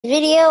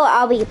Video,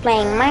 I'll be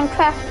playing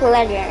Minecraft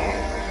Legends.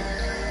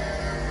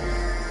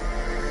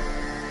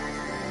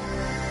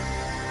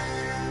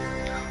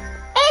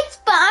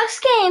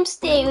 Xbox Game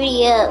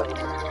Studio.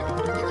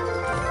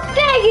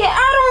 Dang it,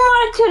 I don't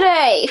want it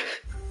today.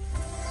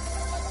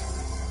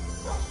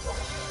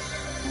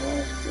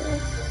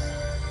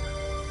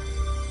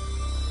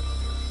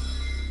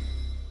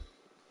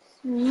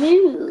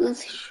 Smooth.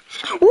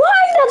 Why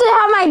does it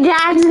have my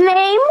dad's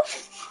name?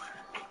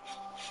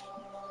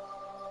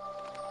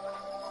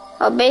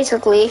 Well,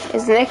 basically,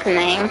 his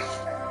nickname.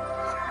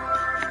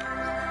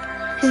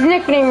 His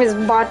nickname is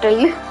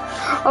Bottle.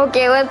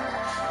 Okay, let's...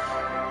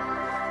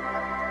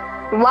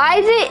 Why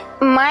is it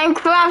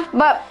Minecraft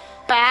but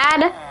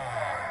bad?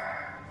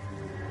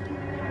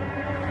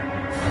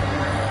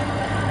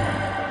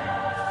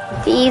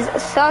 These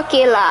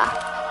suckula.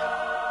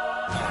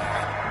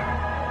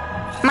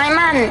 My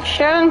man,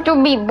 shouldn't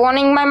you be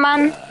warning my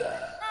man?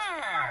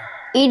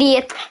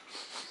 Idiot.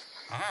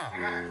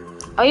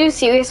 Are you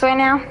serious right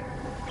now?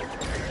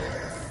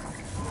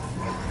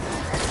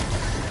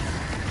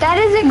 That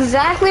is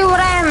exactly what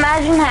I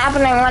imagine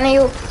happening when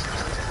you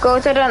go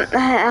to the... Oh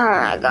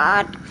my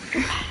god.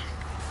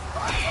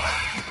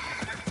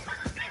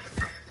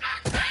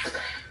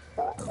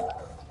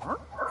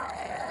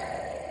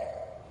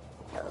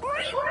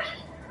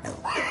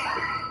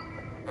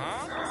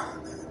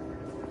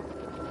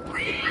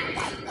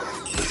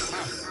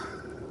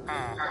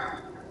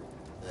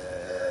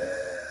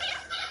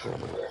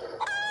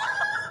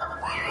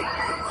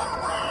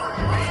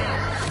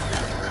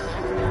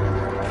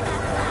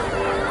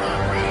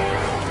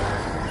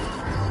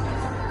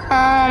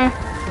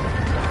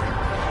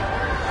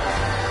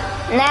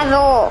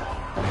 Never.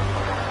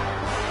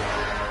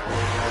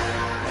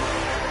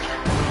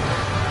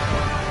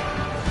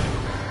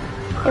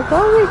 If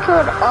only we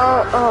could,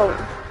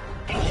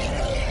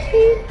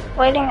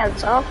 waiting at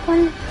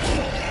Zoplin.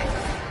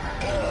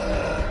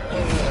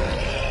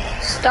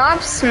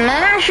 Stop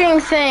smashing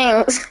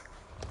things.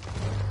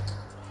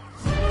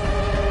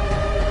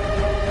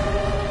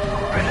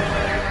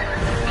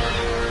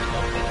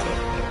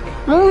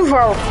 Move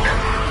out.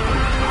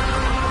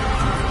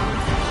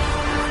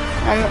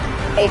 I'm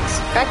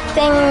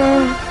expecting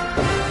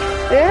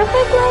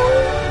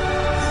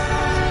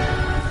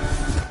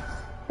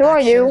Who are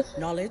you?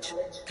 Knowledge,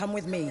 come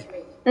with me.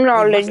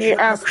 Knowledge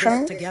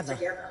action. Together.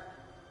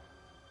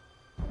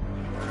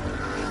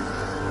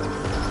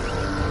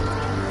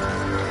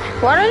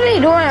 What are they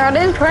doing? Are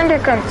they trying to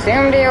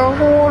consume the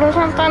overworld or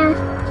something?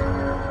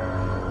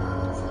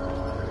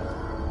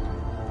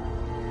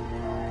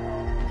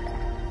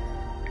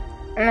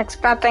 I'm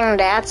expecting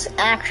that's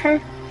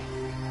action.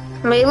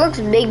 But he looks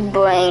big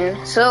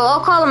brain, so I'll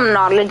call him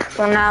Knowledge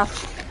for now.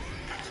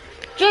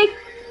 Jake,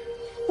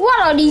 what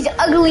are these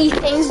ugly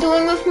things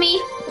doing with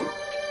me?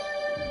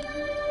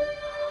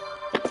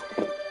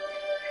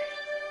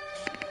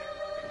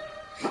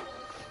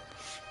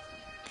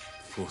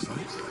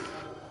 Foresight?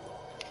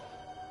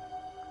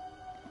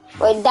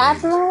 Wait,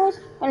 that's Knowledge?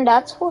 And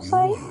that's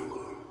Foresight?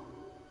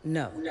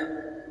 No.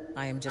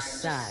 I am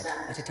just sad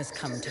that it has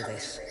come to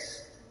this.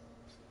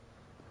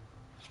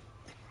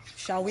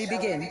 Shall we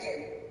begin?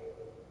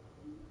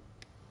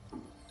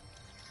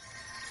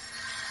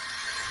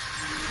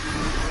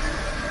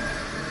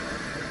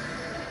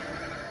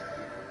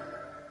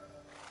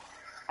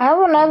 I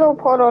have another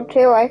portal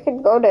too, I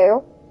could go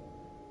to.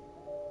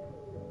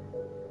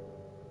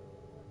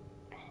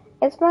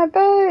 It's my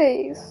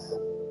base.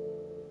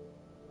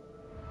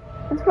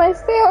 It's my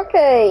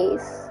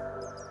staircase.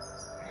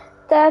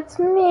 That's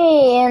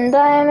me and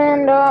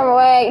Diamond Armor.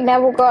 Wait,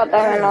 never got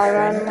Diamond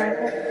Armor.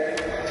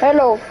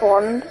 Hello,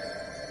 friend.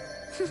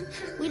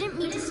 We didn't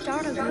mean to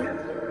startle you.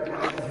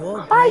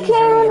 I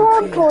can't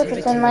even hold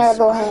torches in my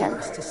other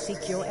hand. To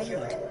seek your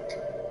aid.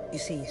 You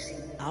see,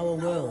 our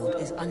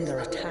world is under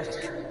attack.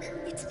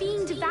 It's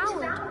being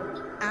devoured.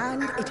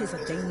 And it is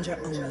a danger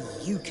only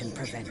you can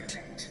prevent.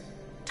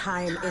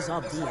 Time is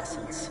of the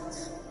essence.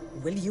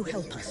 Will you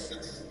help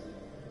us?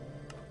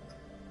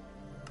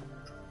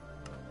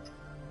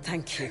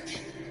 Thank you.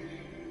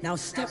 Now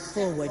step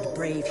forward,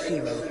 brave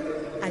hero,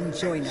 and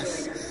join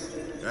us.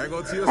 I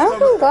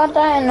haven't got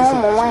that in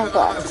normal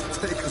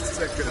Minecraft. Take a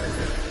second.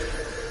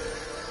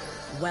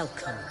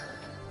 Welcome.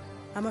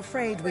 I'm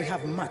afraid we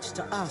have much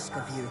to ask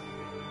of you.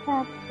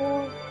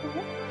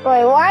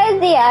 Wait, why is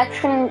the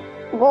action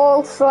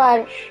goal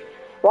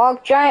 /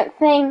 walk giant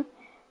thing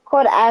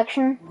called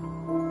action?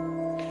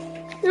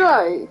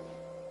 Yay.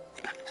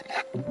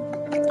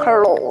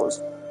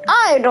 Close.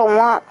 I don't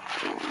want...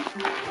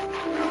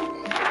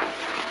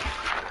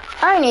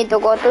 I need to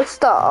go to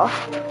store.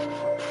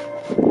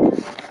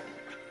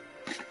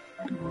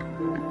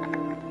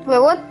 Wait,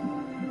 what?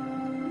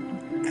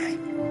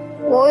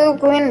 Royal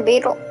Green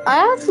Beetle.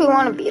 I actually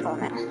want a beetle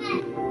now.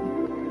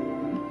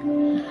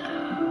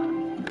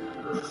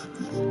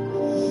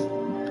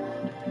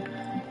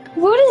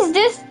 What is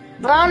this?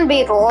 Brown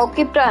beetle. I'll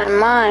keep that in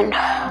mind.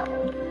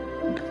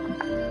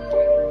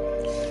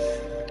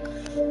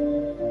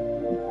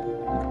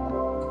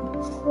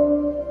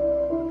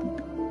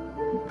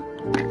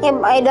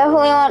 Yep, I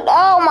definitely want.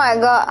 Oh my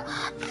god.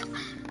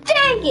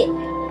 Dang it!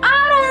 I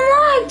don't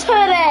like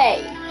today!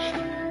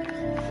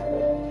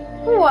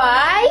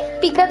 Why?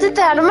 Because it's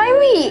out of my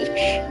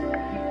reach.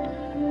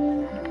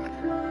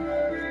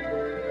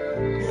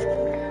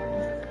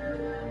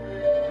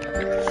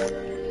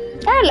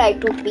 I like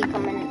to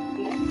become an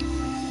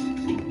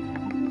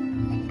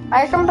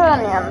my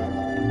companion.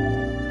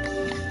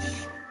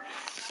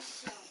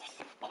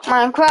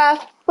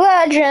 Minecraft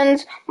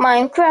Legends,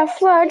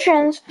 Minecraft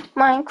Legends,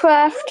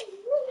 Minecraft,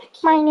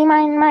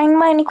 Minecraft,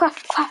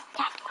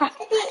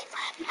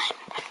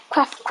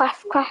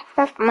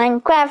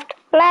 Minecraft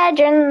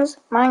Legends,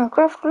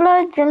 Minecraft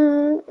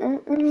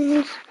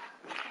Legends.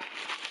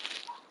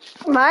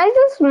 Why is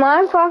this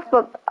Minecraft?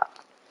 But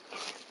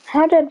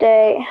how did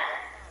they?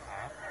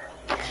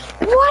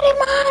 What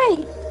am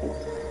I?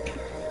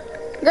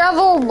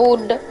 Gravel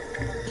wood.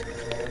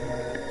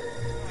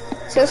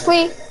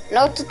 Seriously?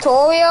 No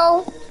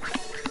tutorial?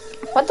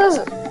 What does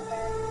it?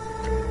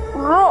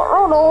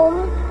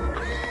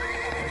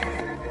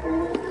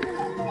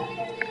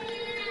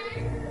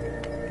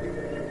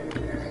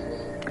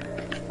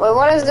 Wait,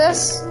 what is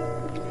this?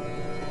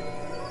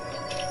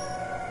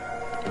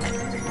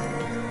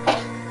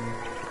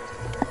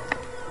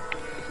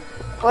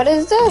 What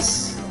is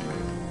this?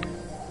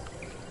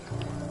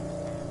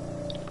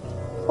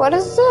 What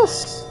is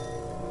this?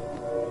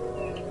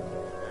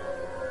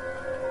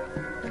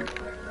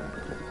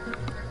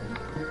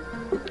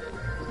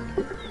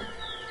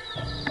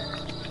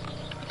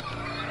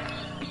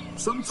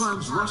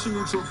 Sometimes rushing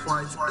into a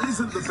fight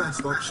isn't the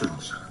best option.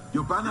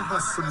 Your banner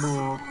has some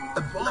more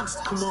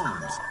advanced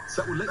commands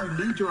that will let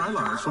you lead your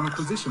allies from a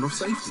position of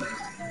safety.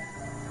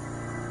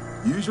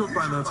 Use your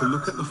banner to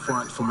look at the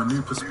fight from a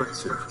new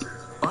perspective.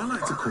 I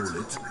like to call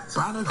it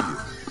Banner View.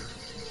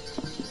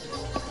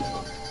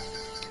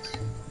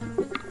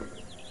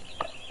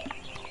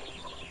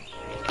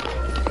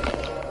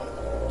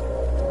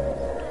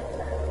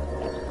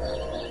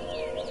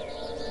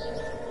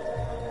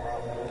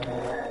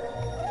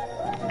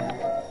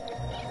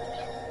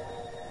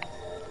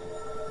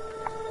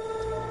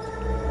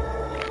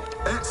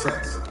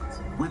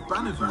 Excellent. With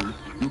Banner View,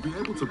 you'll be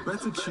able to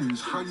better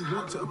choose how you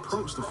want to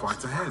approach the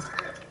fight ahead.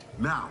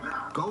 Now,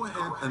 go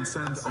ahead and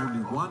send only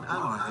one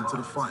ally into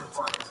the fight.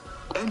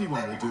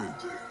 Anyone will do.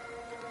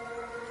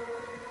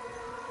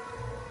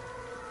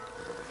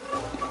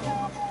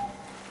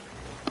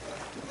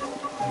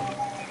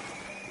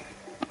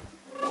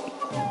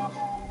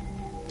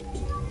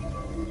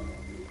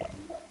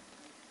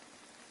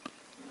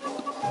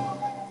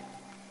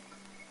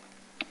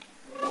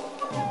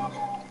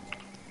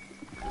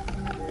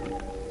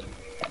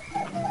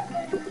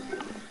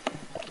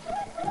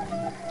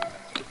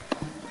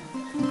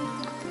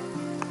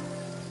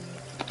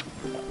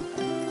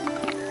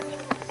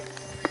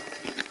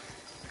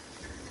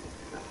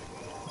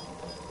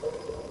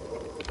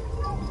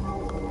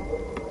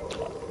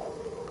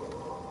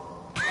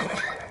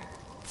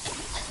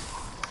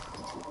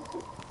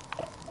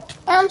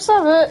 I'm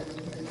sorry.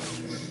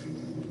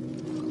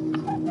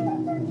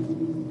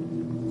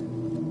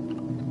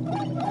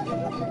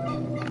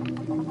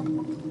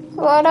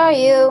 What are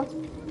you?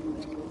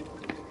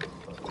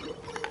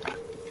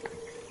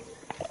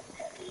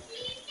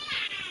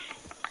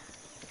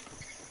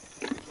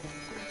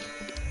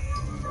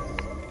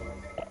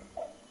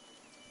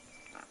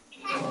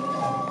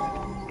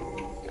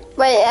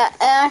 Wait, it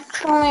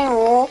actually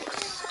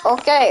works.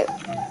 Okay.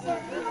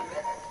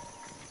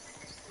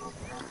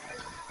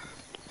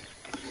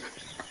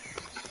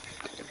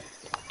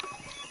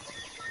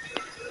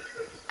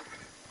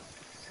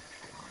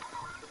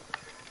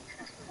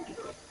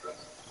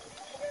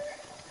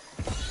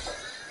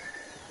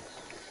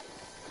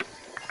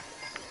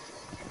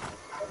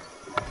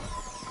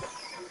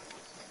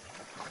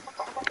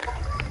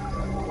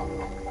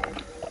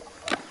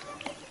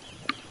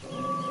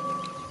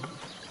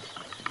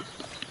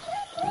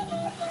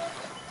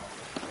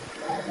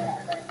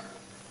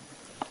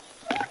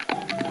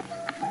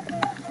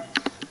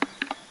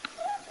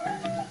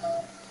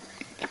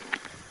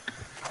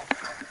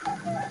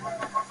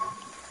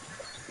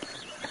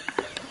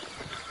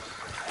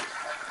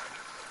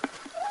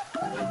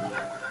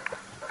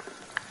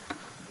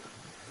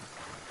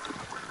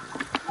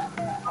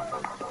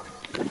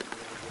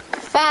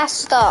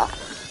 Faster.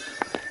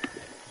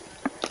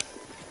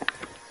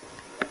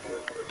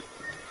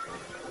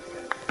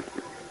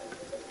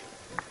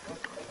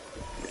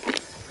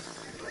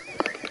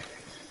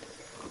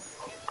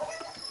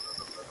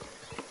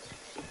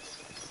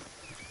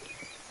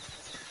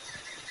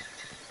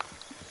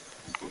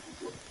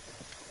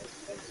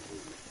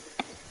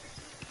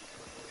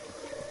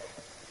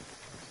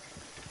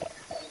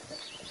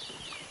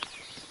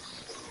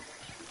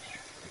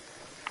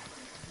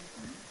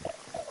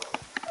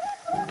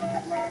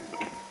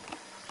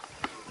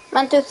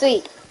 One, two,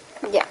 three.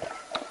 Yeah.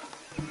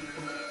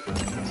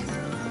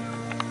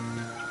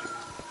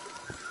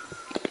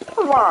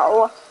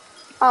 Wow.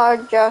 I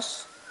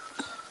just.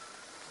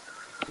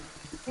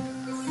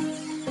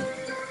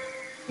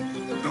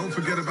 Don't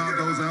forget about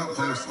those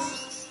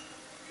outposts.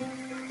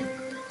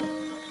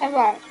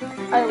 won't.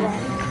 I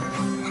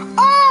won't.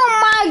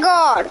 Oh my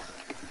god!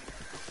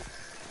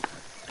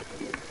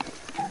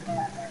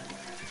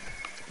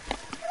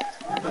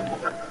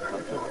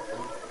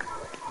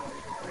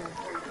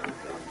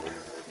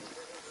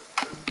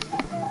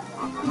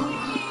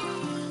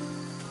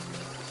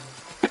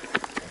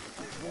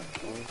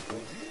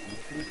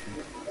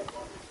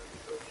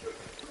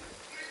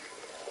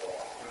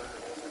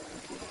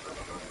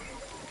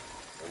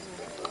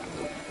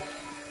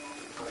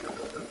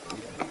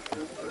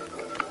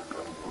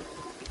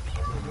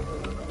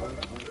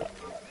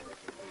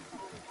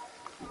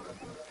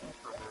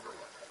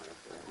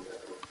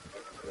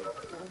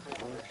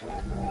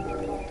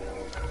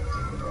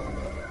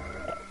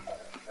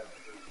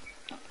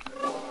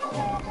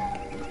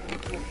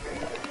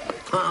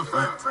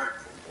 Perfect.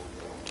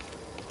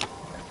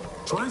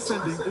 Try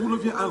sending all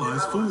of your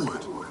allies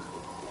forward.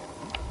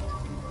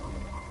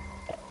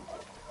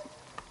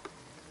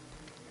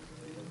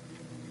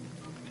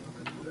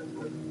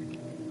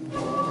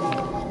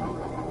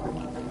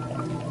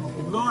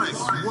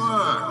 Nice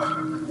work.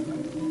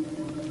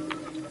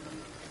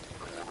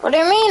 What do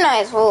you mean,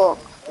 nice work?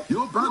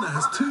 Your banner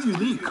has 2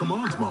 unique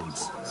command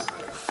modes.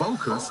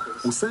 Focus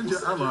will send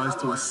your allies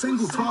to a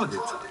single target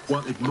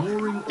while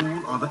ignoring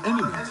all other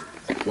enemies,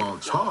 while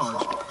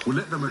Charge will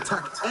let them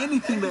attack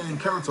anything they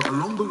encounter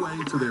along the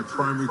way to their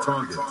primary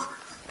target.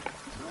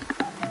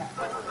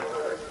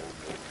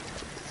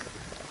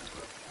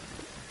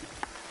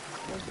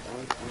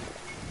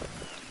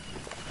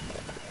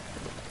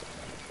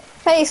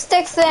 Hey,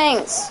 stick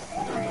things!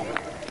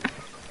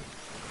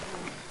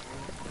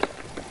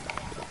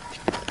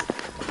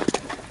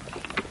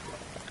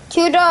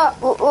 To the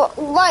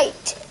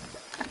right!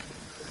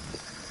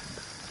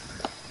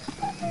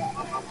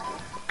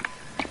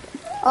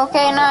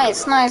 Okay,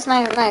 nice.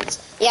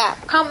 Yeah,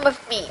 come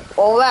with me,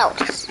 or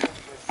else.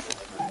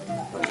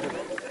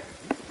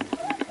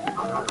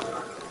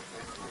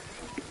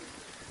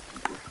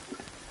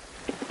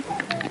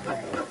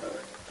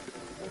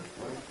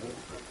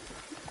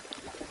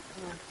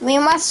 We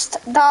must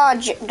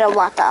dodge the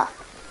water.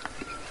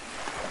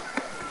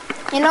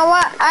 You know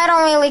what? I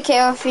don't really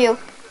care if you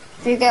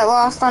get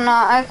lost or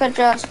not. I could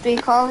just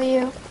recall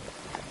you.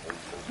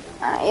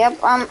 Yep,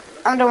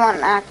 I'm the one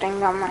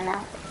acting dumb right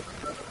now.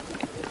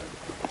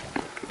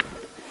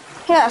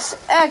 Yes,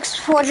 X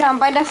for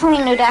jump. I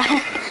definitely knew that.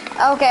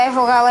 Okay, I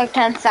forgot like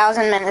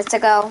 10,000 minutes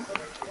ago.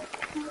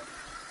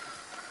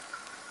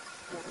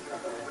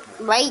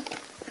 Right.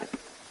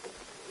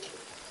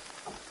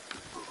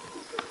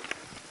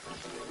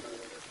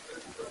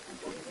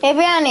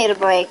 Maybe I need a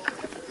break.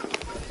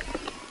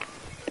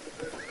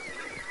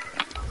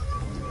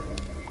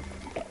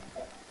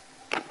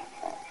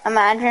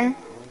 Imagine.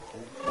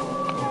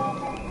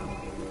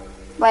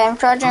 But I'm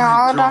charging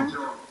all of them.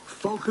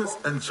 Focus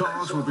and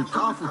Charge will be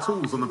powerful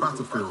tools on the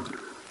battlefield.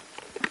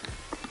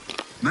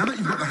 Now that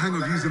you've got the hang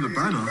of using the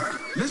banner,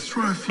 let's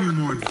try a few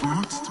more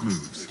advanced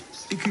moves.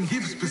 It can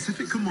give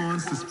specific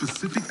commands to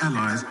specific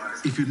allies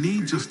if you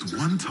need just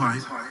one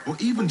type or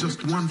even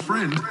just one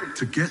friend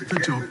to get the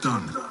job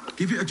done.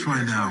 Give it a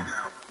try now.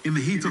 In the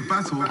heat of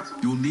battle,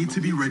 you'll need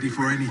to be ready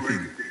for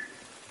anything.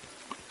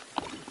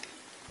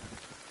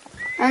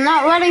 I'm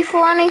not ready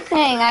for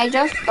anything. I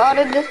just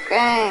started this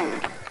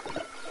game.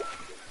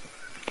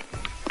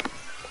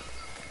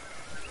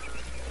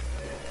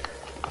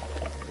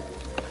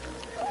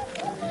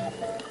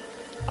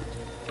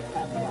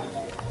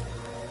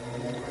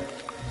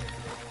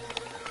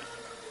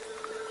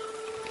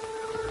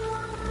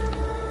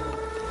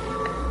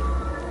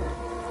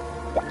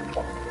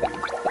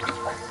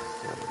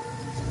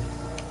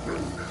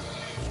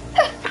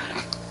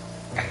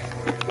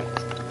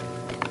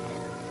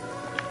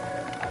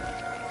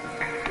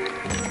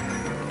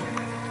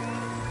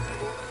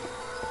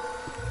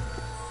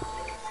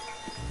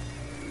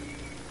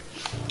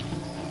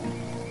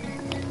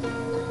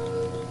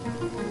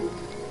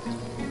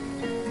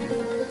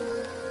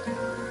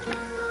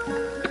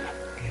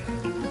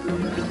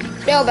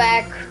 Go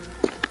back.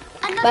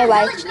 Another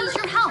Bye-bye. village needs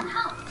your help.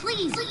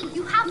 Please,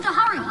 you have to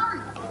hurry.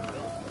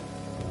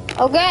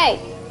 Okay.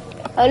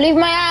 I'll leave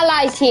my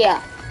allies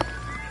here.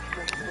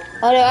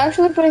 Oh, they're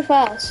actually pretty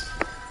fast.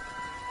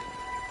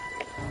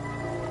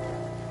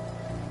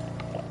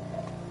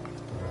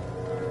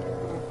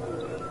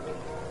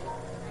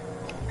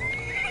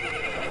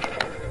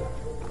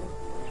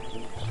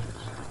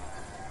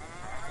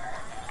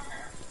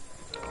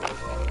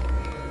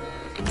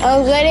 I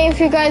was waiting if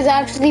you guys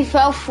actually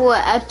fell for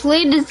it. I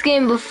played this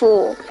game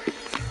before.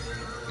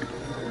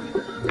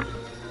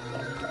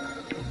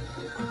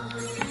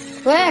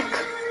 Rick!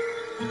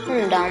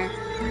 I'm dumb.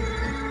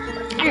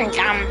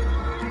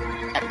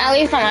 At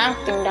least I'm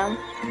acting dumb.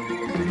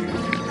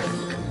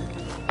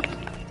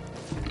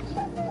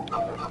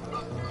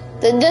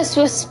 The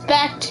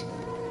disrespect.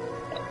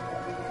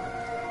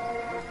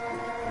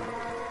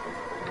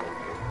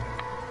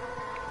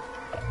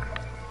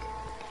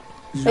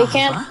 We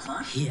can't.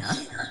 Here?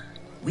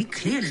 We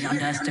clearly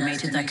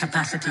underestimated their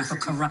capacity for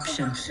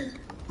corruption.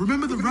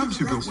 Remember the ramps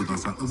you built with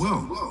us at the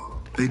well?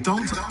 They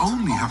don't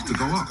only have to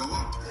go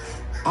up.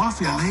 Ask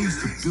the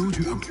LAs to build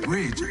you a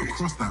bridge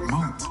across that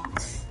moat.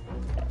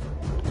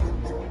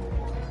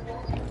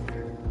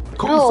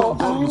 Cobblestone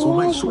golems will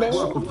make short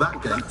work of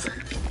that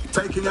gate.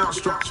 Taking out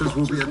structures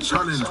will be a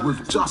challenge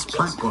with just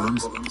plank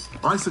golems.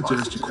 I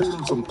suggest you call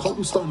on some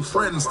cobblestone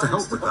friends to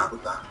help with that.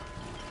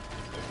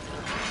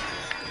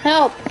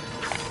 Help.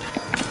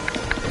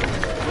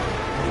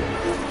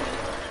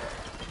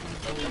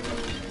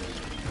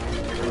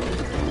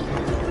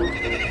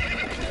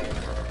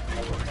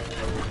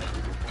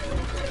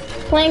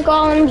 Plank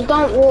golems,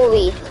 don't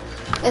worry.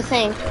 I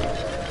think.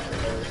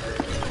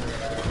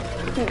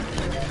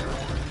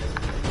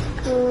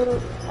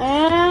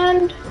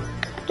 And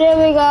there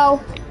we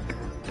go.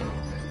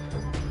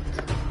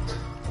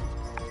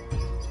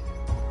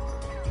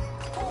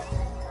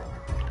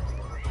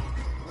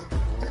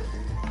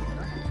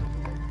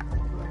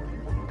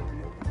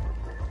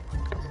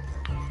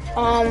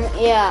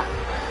 Yeah.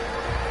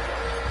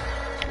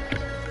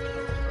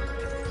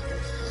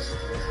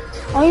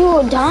 Are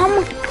you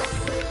dumb?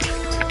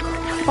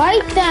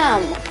 Fight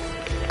them!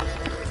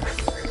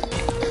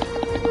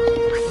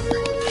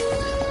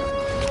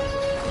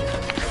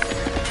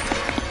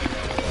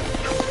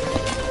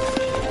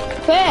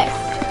 Okay.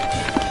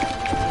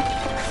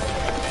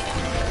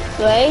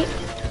 Wait.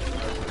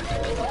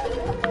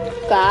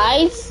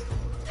 Guys.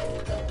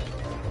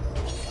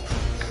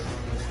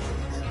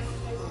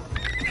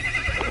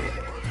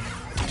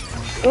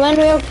 When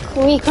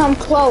we come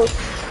close.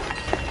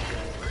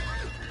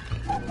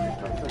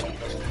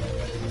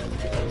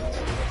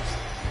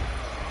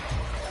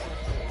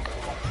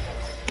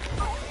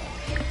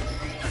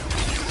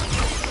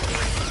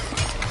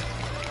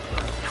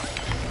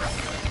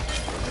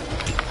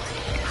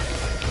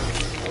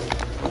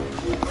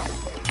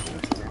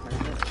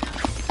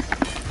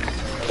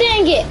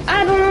 Dang it,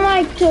 I don't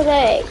like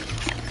today.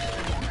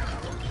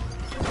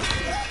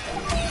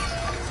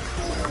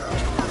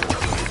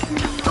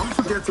 Don't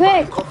forget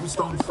about the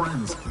cobblestone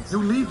friends.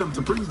 You'll need them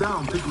to bring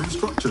down people in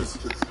structures.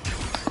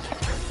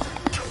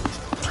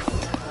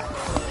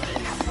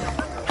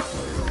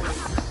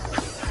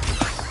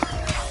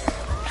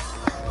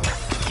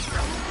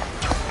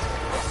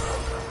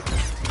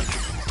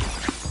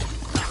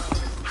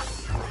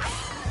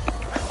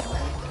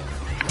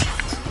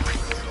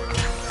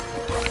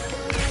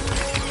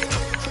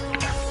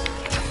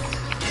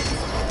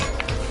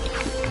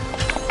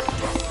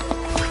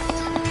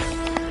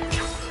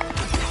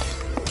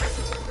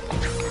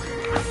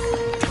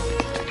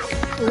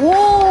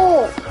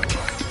 Whoa!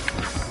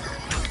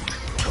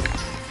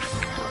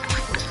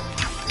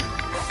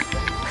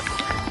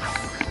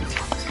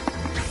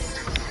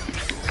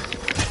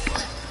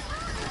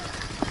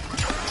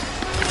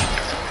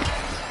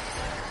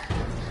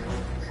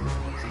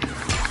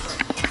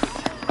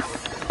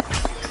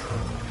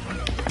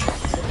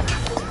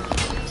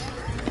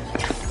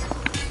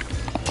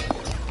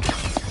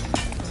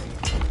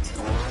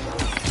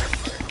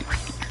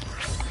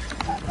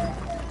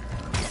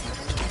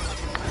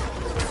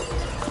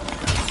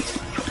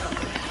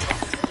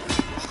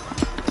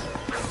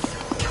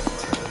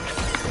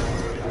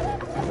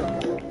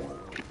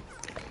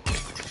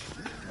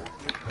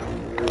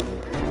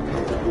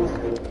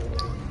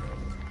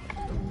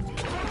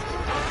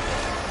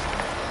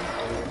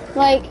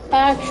 Like,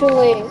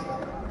 actually.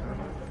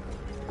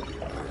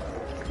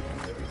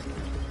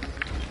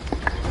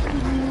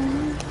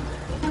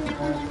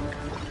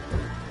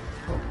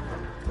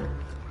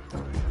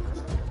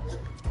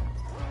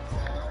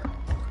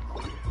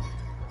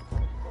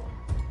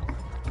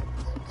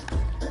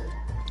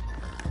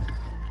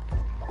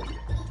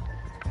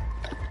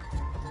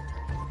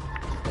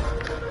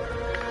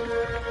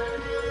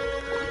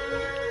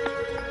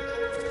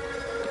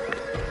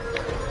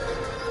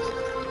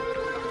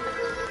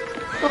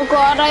 Oh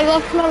god, I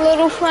left my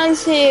little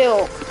friends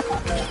here.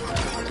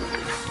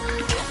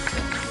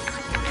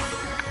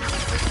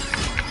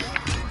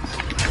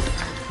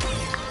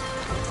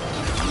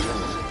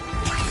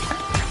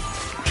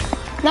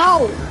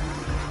 No!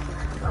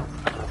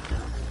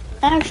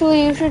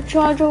 Actually, you should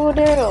charge over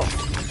there.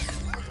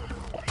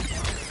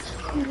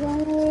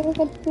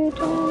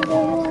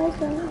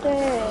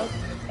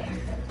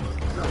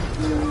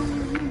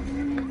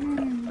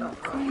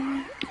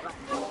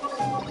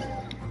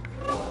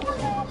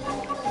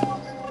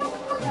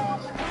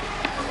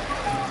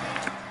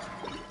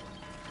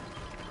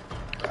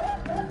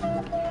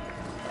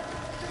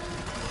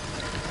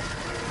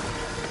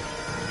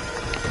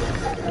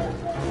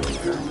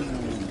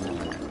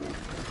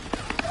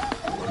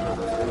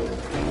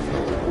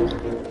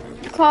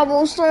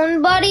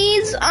 Cobblestone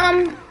buddies,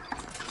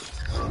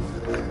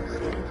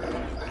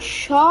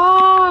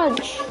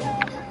 charge.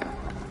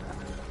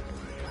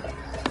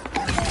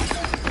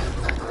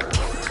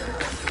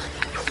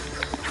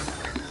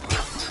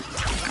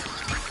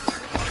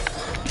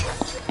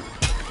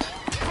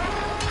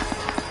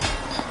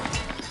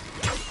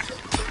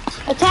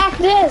 Attack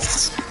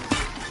this.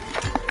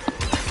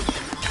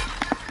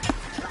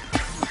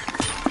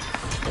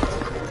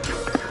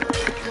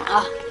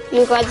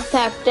 You guys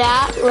attack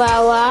that,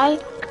 right?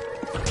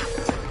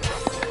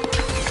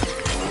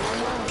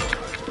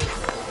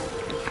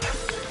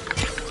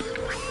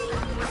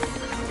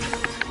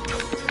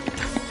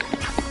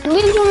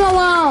 Leave him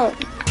alone.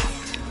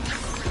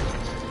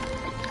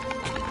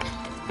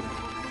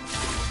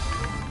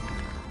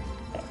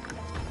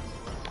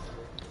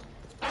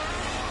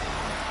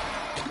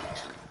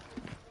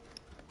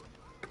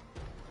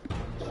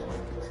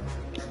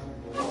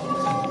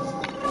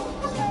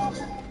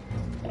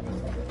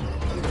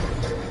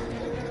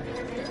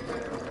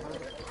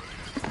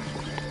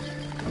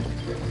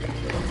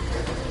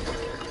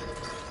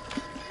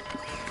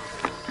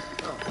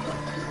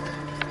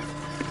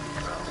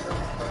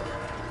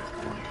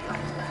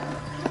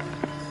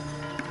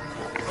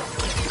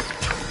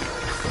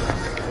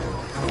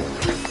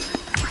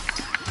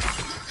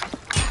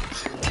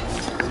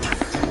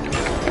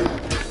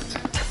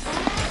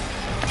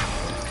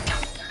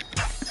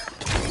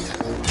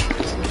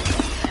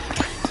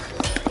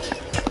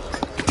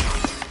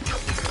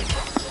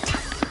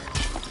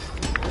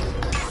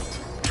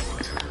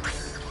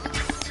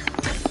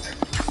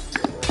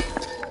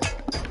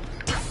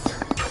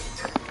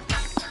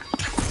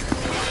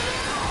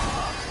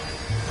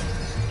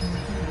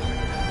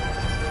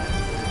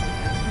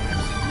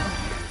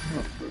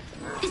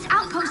 This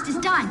outpost is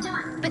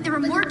done, but there are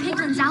more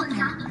piglins out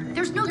there.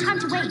 There's no time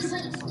to waste.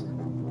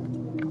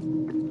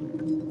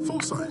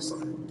 Foresight,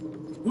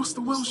 what's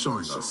the well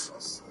showing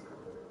us?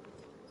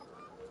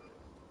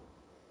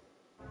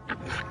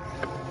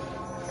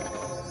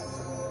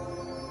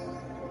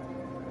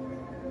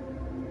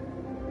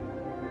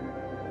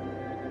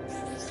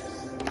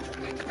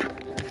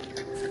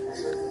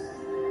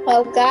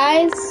 Well,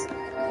 guys,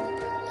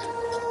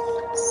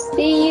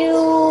 see you.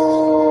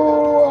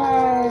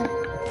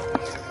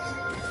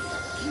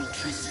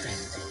 Interesting.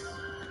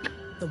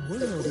 The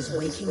world is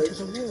waking to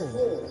the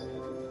war.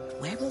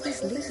 Where will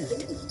this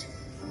lead?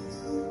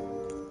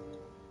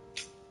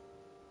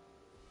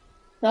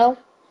 Well,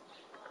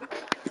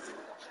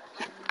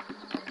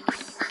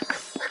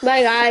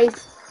 bye,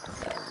 guys.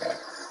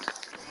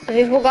 If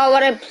you forgot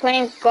what a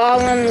plank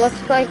golem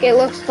looks like, it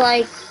looks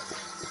like.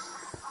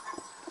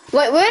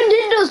 Wait, where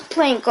did those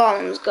plank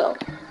golems go?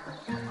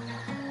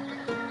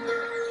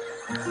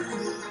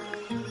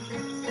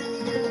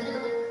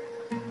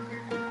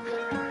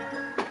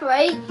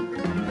 Right?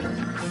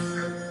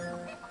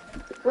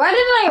 Why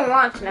did I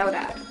want to know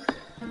that?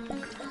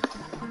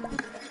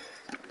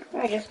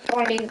 I just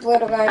throw these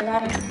little guys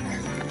on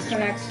to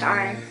next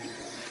time.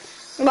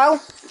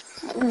 Well,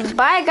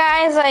 bye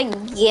guys, I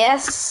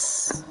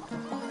guess.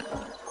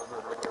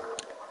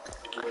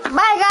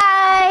 Bye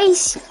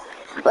guys!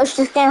 Let's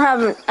just can't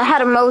have I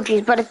had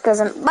emojis, but it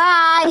doesn't.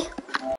 Bye!